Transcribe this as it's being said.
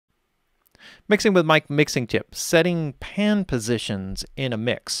Mixing with Mike mixing tip, setting pan positions in a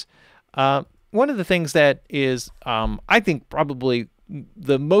mix. One of the things that is, I think, probably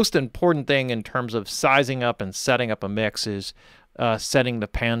the most important thing in terms of sizing up and setting up a mix is setting the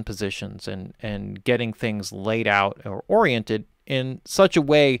pan positions and getting things laid out or oriented in such a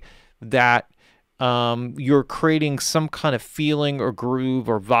way that you're creating some kind of feeling or groove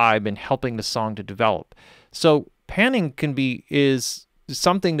or vibe and helping the song to develop. So panning is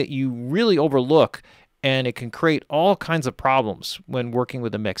something that you really overlook, and it can create all kinds of problems when working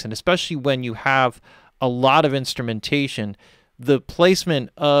with a mix, and especially when you have a lot of instrumentation. The placement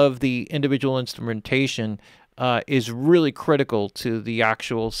of the individual instrumentation is really critical to the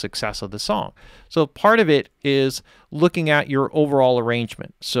actual success of the song. So part of it is looking at your overall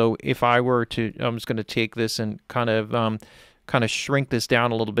arrangement. So if I were to, I'm just going to take this and kind of shrink this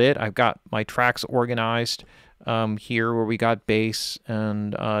down a little bit. I've got my tracks organized here where we got bass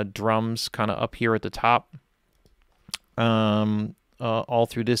and drums kind of up here at the top. All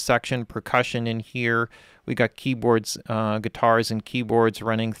through this section, percussion in here. We got keyboards, guitars and keyboards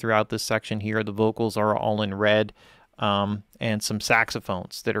running throughout this section here. The vocals are all in red, and some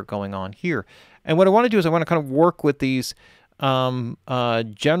saxophones that are going on here. And what I want to do is I want to kind of work with these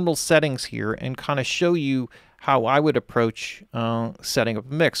general settings here and kind of show you how I would approach setting up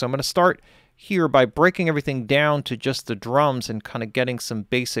a mix. So I'm going to start here by breaking everything down to just the drums and kind of getting some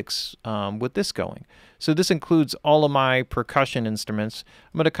basics with this going. So this includes all of my percussion instruments.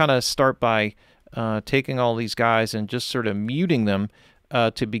 I'm going to kind of start by taking all these guys and just sort of muting them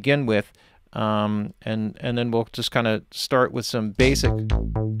to begin with, and then we'll just kind of start with some basic.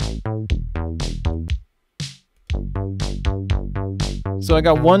 So I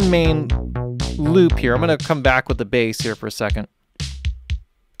got one main loop here. I'm going to come back with the bass here for a second.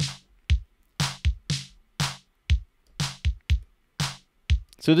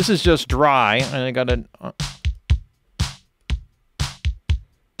 So this is just dry, and I got a.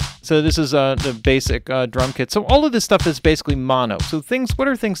 So this is the basic drum kit. So all of this stuff is basically mono. So what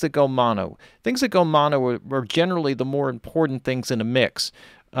are things that go mono? Things that go mono are generally the more important things in a mix.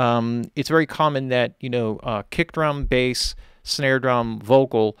 It's very common that, kick drum, bass, snare drum,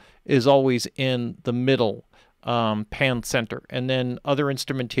 vocal is always in the middle pan center, and then other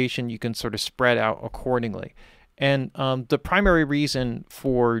instrumentation you can sort of spread out accordingly. And the primary reason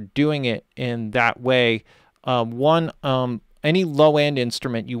for doing it in that way, any low-end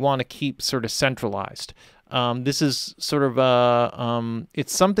instrument you want to keep sort of centralized. This is sort of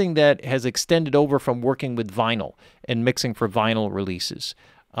it's something that has extended over from working with vinyl and mixing for vinyl releases.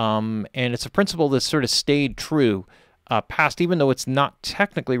 And it's a principle that's sort of stayed true past, even though it's not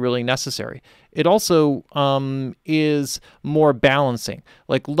technically really necessary. It also is more balancing.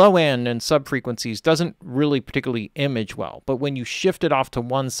 Like low end and sub-frequencies doesn't really particularly image well, but when you shift it off to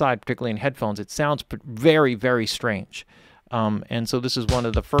one side, particularly in headphones, it sounds very, very strange. And so this is one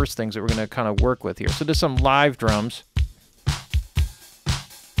of the first things that we're going to kind of work with here. So there's some live drums.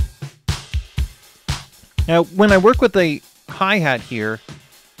 Now, when I work with the hi-hat here,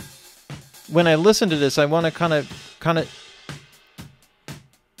 when I listen to this, I want to kind of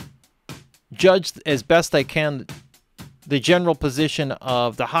judge as best I can the general position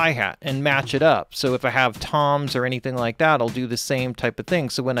of the hi-hat and match it up. So if I have toms or anything like that, I'll do the same type of thing.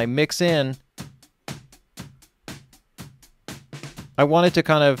 So when I mix in, I want it to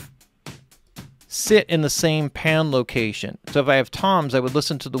kind of sit in the same pan location. So if I have toms, I would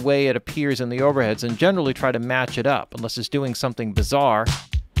listen to the way it appears in the overheads and generally try to match it up, unless it's doing something bizarre.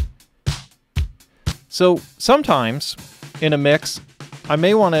 So sometimes in a mix, I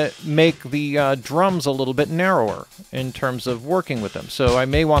may want to make the drums a little bit narrower in terms of working with them. So I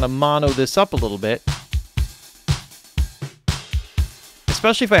may want to mono this up a little bit,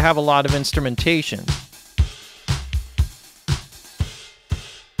 especially if I have a lot of instrumentation.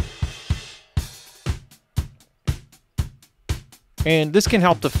 And this can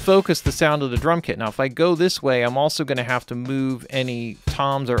help to focus the sound of the drum kit. Now, if I go this way, I'm also going to have to move any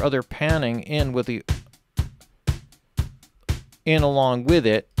toms or other panning in along with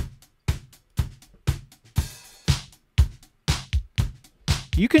it.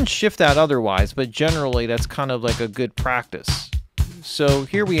 You can shift that otherwise, but generally that's kind of like a good practice. So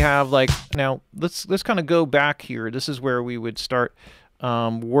here we have now let's kind of go back here. This is where we would start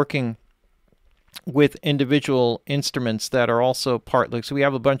working with individual instruments that are also so we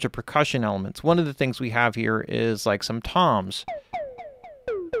have a bunch of percussion elements. One of the things we have here is like some toms.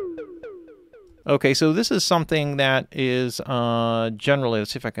 Okay, so this is something that is generally,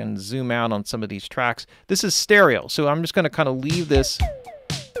 let's see if I can zoom out on some of these tracks. This is stereo, so I'm just going to kind of leave this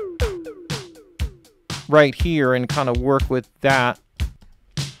right here and kind of work with that.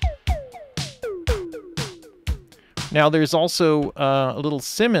 Now there's also a little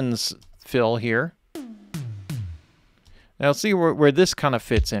Simmons fill here. Now let's see where this kind of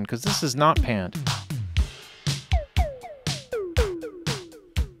fits in, because this is not panned.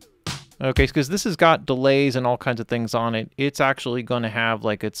 Okay, because this has got delays and all kinds of things on it. It's actually going to have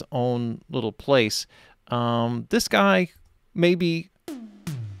like its own little place. This guy, maybe.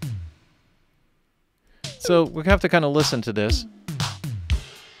 So we have to kind of listen to this.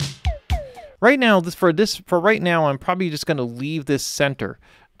 Right now, for right now, I'm probably just going to leave this center,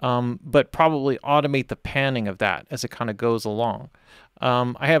 but probably automate the panning of that as it kind of goes along.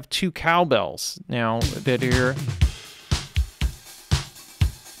 I have two cowbells now that are here.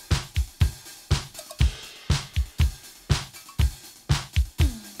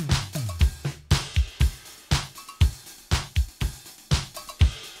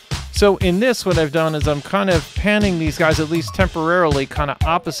 So in this, what I've done is I'm kind of panning these guys, at least temporarily, kind of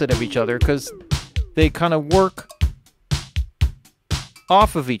opposite of each other, because they kind of work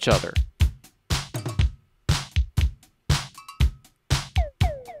off of each other.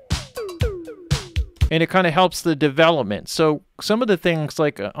 And it kind of helps the development. So some of the things,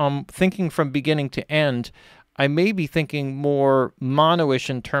 like thinking from beginning to end, I may be thinking more mono-ish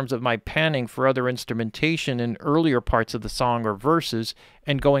in terms of my panning for other instrumentation in earlier parts of the song or verses,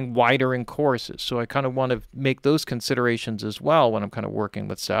 and going wider in choruses. So I kind of want to make those considerations as well when I'm kind of working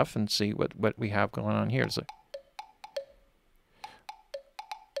with stuff and see what we have going on here. So,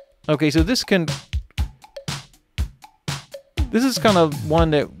 okay, so this is kind of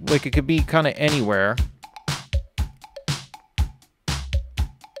one that, like, it could be kind of anywhere.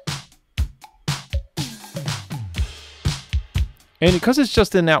 And because it's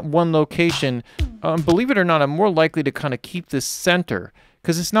just in that one location, believe it or not, I'm more likely to kind of keep this center,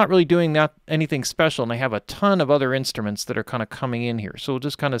 because it's not really doing anything special, and I have a ton of other instruments that are kind of coming in here. So we'll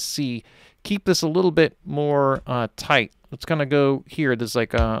just kind of keep this a little bit more tight. Let's kind of go here. There's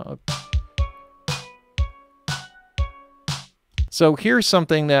like a... So here's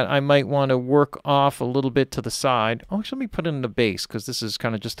something that I might want to work off a little bit to the side. Oh, actually, let me put it in the bass, because this is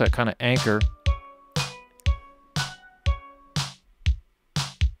kind of just that kind of anchor.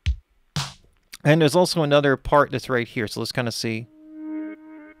 And there's also another part that's right here, so let's kind of see.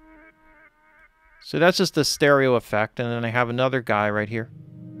 So that's just the stereo effect, and then I have another guy right here.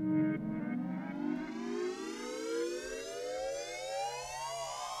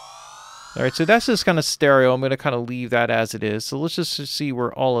 All right, so that's just kind of stereo. I'm going to kind of leave that as it is. So let's just see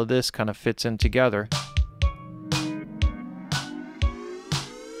where all of this kind of fits in together.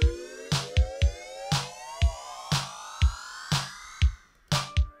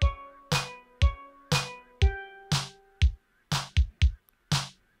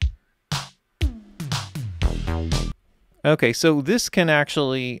 Okay, so this can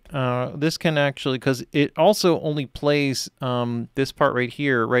actually, because it also only plays this part right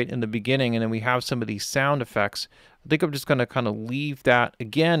here, right in the beginning, and then we have some of these sound effects. I think I'm just going to kind of leave that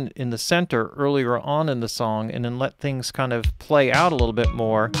again in the center earlier on in the song, and then let things kind of play out a little bit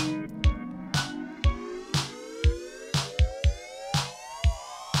more.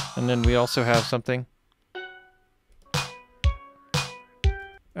 And then we also have something.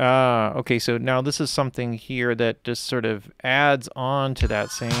 Okay, so now this is something here that just sort of adds on to that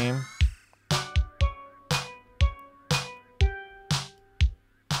same.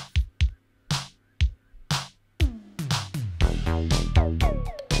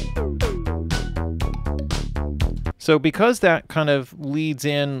 So because that kind of leads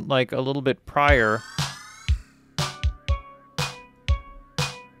in like a little bit prior,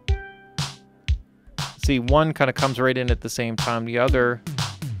 see, one kind of comes right in at the same time, the other...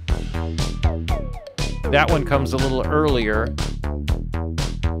 That one comes a little earlier.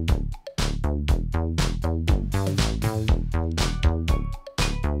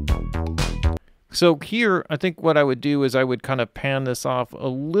 So here, I think what I would do is I would kind of pan this off a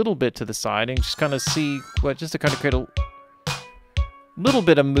little bit to the side and just kind of see what, just to kind of create a little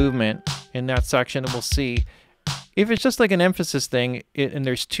bit of movement in that section, and we'll see. If it's just like an emphasis thing and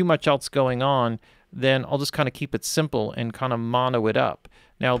there's too much else going on, then I'll just kind of keep it simple and kind of mono it up.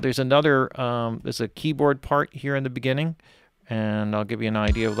 Now there's another, there's a keyboard part here in the beginning, and I'll give you an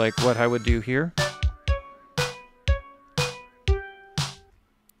idea of like what I would do here.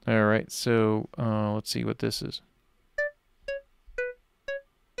 All right, so let's see what this is.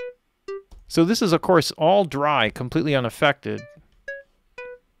 So this is, of course, all dry, completely unaffected.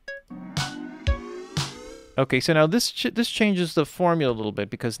 Okay, so now this changes the formula a little bit,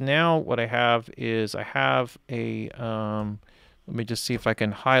 because now what I have is I have a, let me just see if I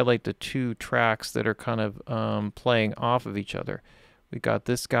can highlight the two tracks that are kind of playing off of each other. We got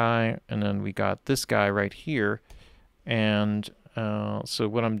this guy, and then we got this guy right here. And so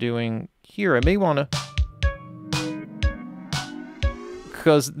what I'm doing here, I may want to,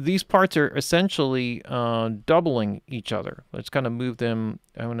 because these parts are essentially doubling each other. Let's kind of move them.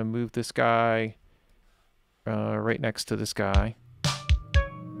 I'm going to move this guy right next to this guy.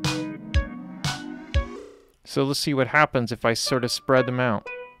 So let's see what happens if I sort of spread them out.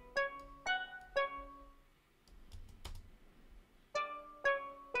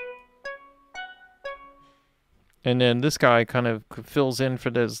 And then this guy kind of fills in for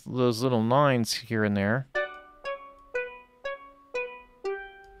those little lines here and there.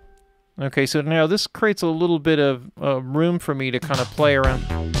 Okay, so now this creates a little bit of room for me to kind of play around.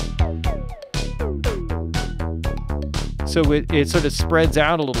 So it sort of spreads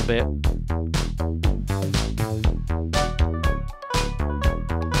out a little bit.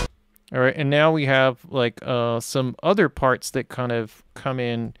 All right, and now we have like some other parts that kind of come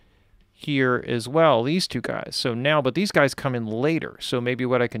in here as well, these two guys. So now, but these guys come in later. So maybe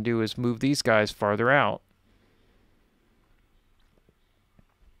what I can do is move these guys farther out.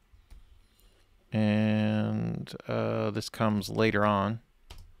 And this comes later on.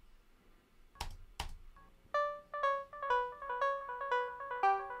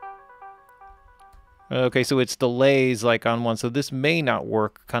 Okay, so it's delays like on one. So this may not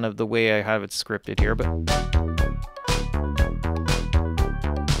work kind of the way I have it scripted here, but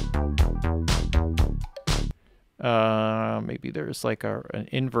maybe there's like an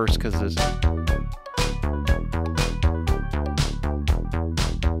inverse because this.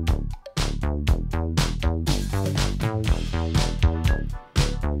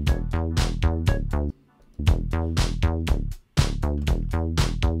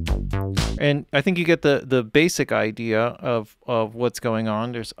 And I think you get the basic idea of what's going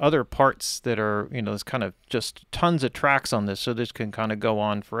on. There's other parts that are, you know, there's kind of just tons of tracks on this, so this can kind of go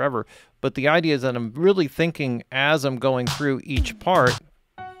on forever. But the idea is that I'm really thinking as I'm going through each part.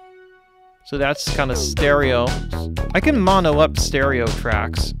 So that's kind of stereo. I can mono up stereo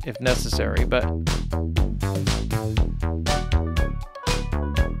tracks if necessary, but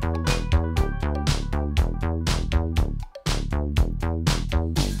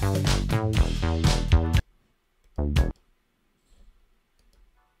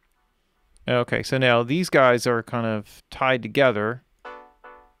okay, so now these guys are kind of tied together.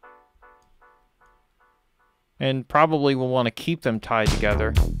 And probably we'll want to keep them tied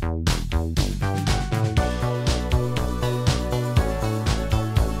together.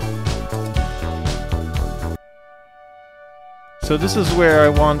 So this is where I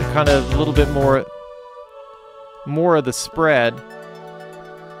want kind of a little bit more of the spread.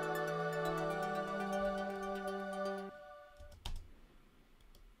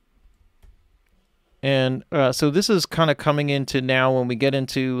 And so this is kind of coming into now when we get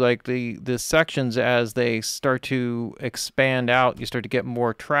into like the sections as they start to expand out, you start to get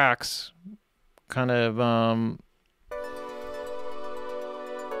more tracks kind of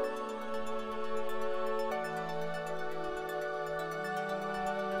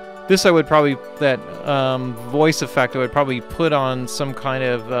this I would probably, that voice effect I would probably put on some kind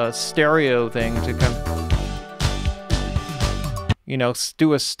of stereo thing to kind of, you know,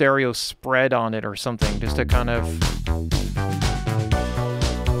 do a stereo spread on it or something, just to kind of...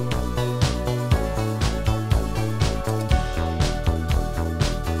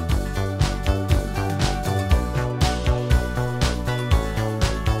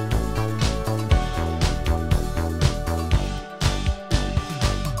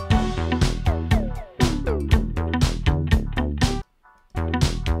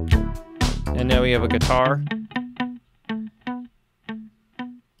 And now we have a guitar.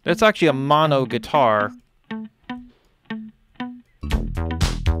 That's actually a mono guitar.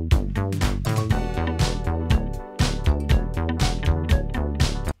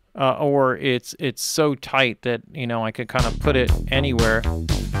 Or it's so tight that, you know, I could kind of put it anywhere.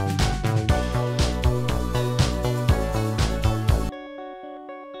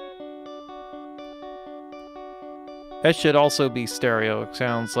 That should also be stereo. It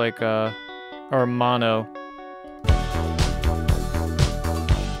sounds like or mono.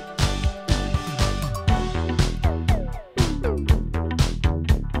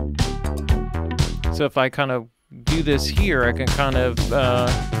 So if I kind of do this here, I can kind of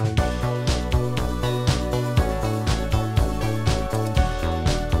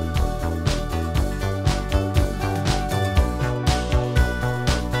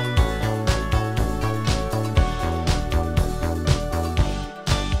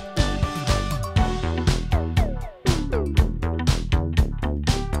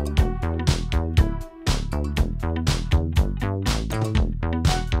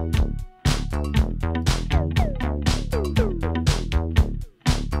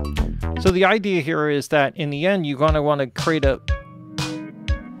So the idea here is that in the end, you're going to want to create a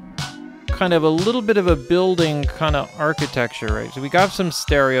kind of a little bit of a building kind of architecture, right? So we got some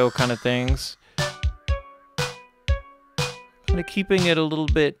stereo kind of things. Kind of keeping it a little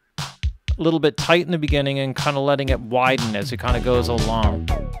bit tight in the beginning and kind of letting it widen as it kind of goes along.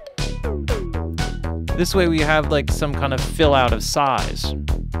 This way we have like some kind of fill out of size.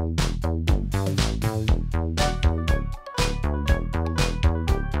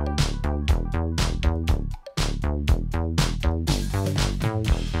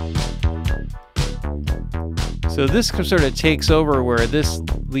 So this sort of takes over where this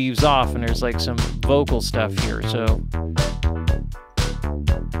leaves off, and there's like some vocal stuff here. So,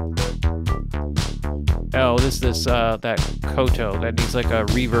 oh, that koto that needs like a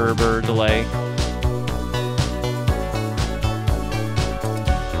reverb or delay.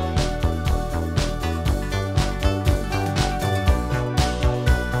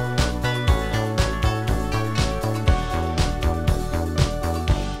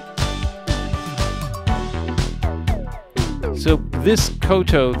 So this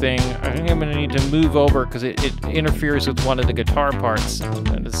koto thing, I think I'm going to need to move over because it interferes with one of the guitar parts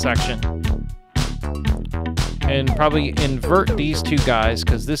in the section. And probably invert these two guys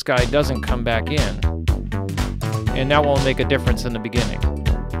because this guy doesn't come back in. And that won't make a difference in the beginning.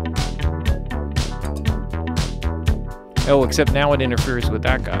 Oh, except now it interferes with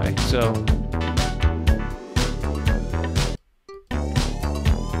that guy, so...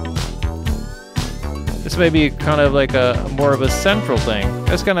 This may be kind of like a more of a central thing.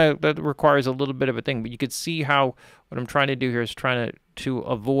 That requires a little bit of a thing, but you could see how what I'm trying to do here is trying to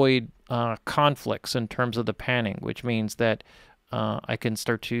avoid conflicts in terms of the panning, which means that I can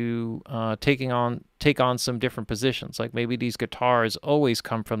start to take on some different positions. Like maybe these guitars always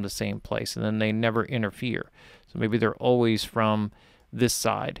come from the same place, and then they never interfere. So maybe they're always from this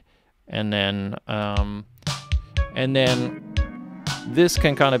side, and then this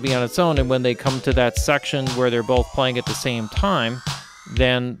can kind of be on its own, and when they come to that section where they're both playing at the same time,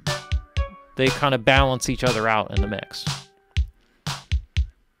 then they kind of balance each other out in the mix.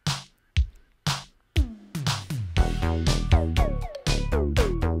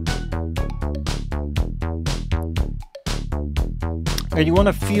 And you want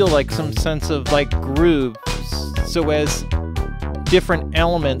to feel like some sense of like groove, so as different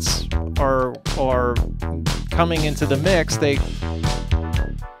elements are coming into the mix, they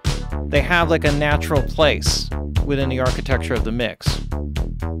have like a natural place within the architecture of the mix.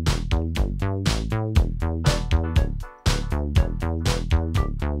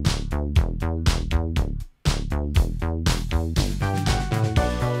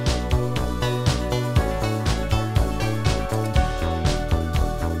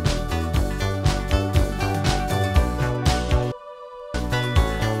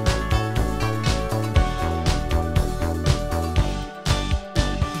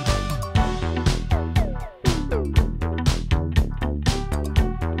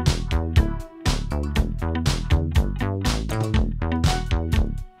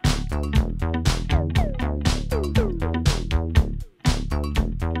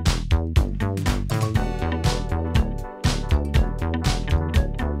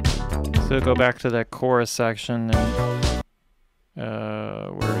 So go back to that chorus section and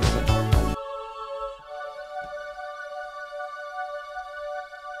where is it?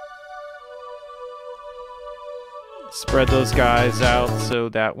 Spread those guys out so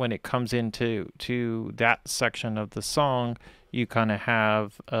that when it comes into that section of the song, you kind of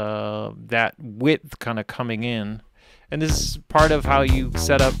have that width kind of coming in. And this is part of how you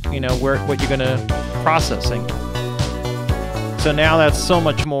set up, what you're going to processing. So now that's so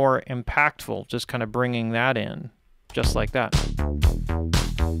much more impactful, just kind of bringing that in, just like that.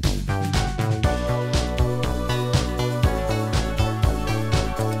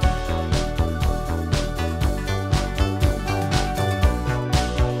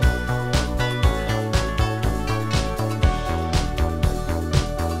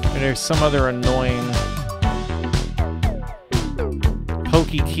 And there's some other annoying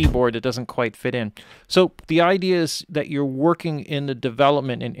hokey keyboard that doesn't quite fit in. So the idea is that you're working in the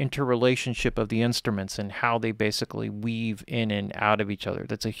development and interrelationship of the instruments and how they basically weave in and out of each other.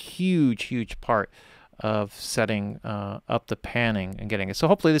 That's a huge, huge part of setting up the panning and getting it. So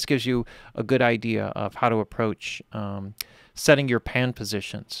hopefully this gives you a good idea of how to approach setting your pan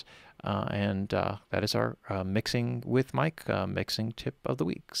positions. And that is our Mixing with Mike mixing tip of the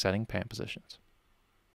week, setting pan positions.